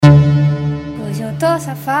tô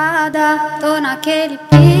safada, tô naquele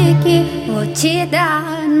pique. Vou te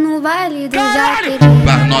dar no baile do Jaqueline.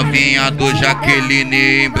 Pras novinha do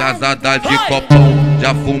Jaqueline, embrasada de copão.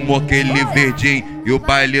 Já fumou aquele verdinho e o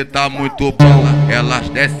baile tá muito bom. Elas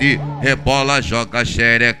desce, rebola, joga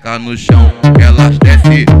xereca no chão. Elas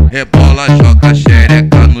desce, rebola, joga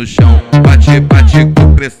xereca no chão. Bate, bate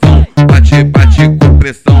com pressão, bate, bate com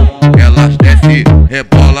pressão. Elas desce,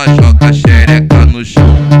 rebola, joga xereca no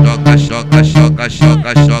chão. Joga, joga, joga,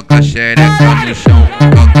 joga, joga xereca no chão.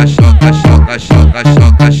 Joga, joga, joga, joga,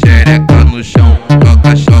 joga xereca no chão.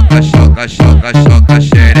 Joga, joga, joga, joga, joga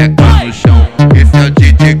xereca no chão. Esse é o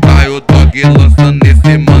DJ Caaio, Doog lançando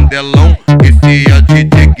esse mandelão. Esse é o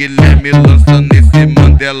DJ Guilherme lançando esse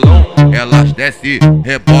mandelão. Elas desce,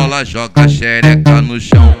 rebola, joga xereca no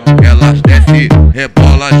chão. Elas desce,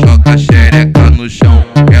 rebola, joga xereca no chão.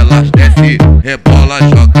 Elas desce, rebola,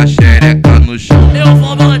 joga xereca no chão. Eu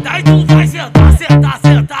vou mandar e tu vai sentar, sentar,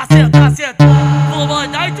 sentar, sentar, sentar. Vou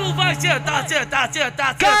mandar e tu vai sentar, sentar,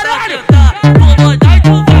 sentar, sentar, sentar. Vou mandar e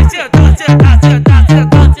tu vai sentar, sentar, sentar,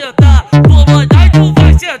 sentar, sentar. Vou mandar e tu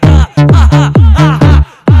vai sentar.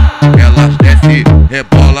 Elas desce,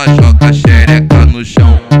 rebola, joga xereca no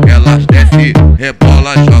chão. Elas desce,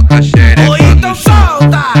 rebola, joga xereca no chão. Ou então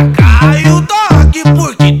solta, Caaio Doog,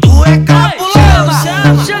 porque tu é cabuloso. Chama,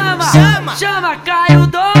 chama, chama, chama, Caaio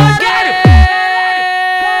Doog.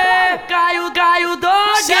 Caaio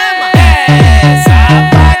Doog. Chama essa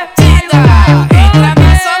batida, entra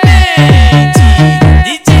na sua mente.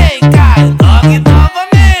 DJ Caaio Doog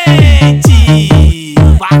novamente.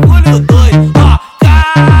 Bagulho doido, ó,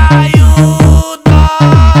 Caaio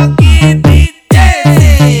Doog DJ.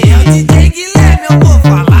 É o DJ Guilherme, eu vou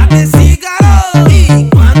falar desse garoto. E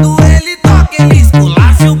quando ele toca, ele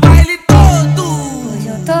esculacha o baile todo. Hoje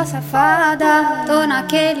eu tô safada, tô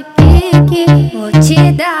naquele pique. Vou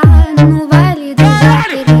te dar no baile do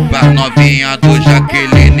Jaqueline. Pras novinha do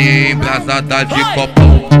Jaqueline, embrasada de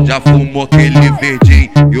copão. Já fumou aquele verdinho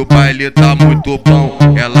e o baile tá muito bom.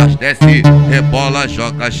 Elas desce, rebola,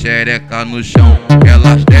 joga xereca no chão.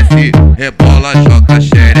 Elas desce, rebola, joga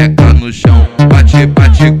xereca no chão. Bate,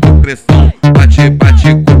 bate com pressão, bate,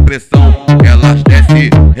 bate com pressão. Elas desce,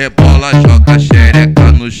 rebola, joga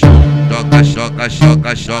xereca no chão. Joga, joga,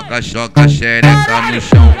 joga, joga, joga xereca no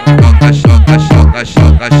chão. Joga, joga, joga,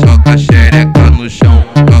 joga, joga xereca no chão.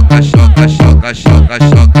 Joga, joga, joga, joga,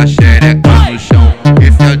 joga xereca no chão.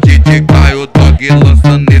 Esse é o DJ Caaio Doog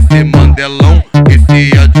lançando esse mandelão.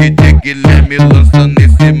 Esse é o DJ Guilherme lançando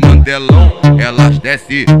esse mandelão. Elas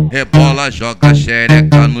desce, rebola, joga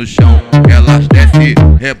xereca no chão. Elas desce,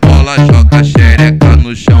 rebola, joga xereca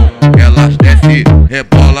no chão. Elas desce,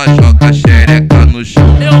 rebola, joga xereca no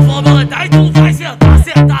chão. Eu vou mandar e tu vai sentar,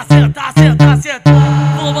 sentar, sentar, sentar,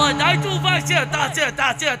 sentar. Vou mandar e tu vai sentar,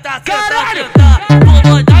 sentar, sentar, sentar, sentar.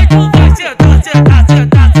 Vou mandar e tu vai sentar, sentar,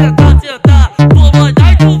 sentar, sentar, sentar. Vou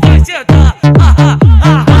mandar e tu vai sentar.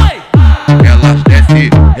 Elas desce,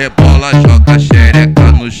 rebola, joga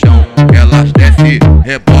xereca no chão. Elas desce,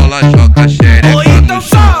 rebola, joga xereca Ou então no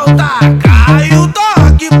chão. solta,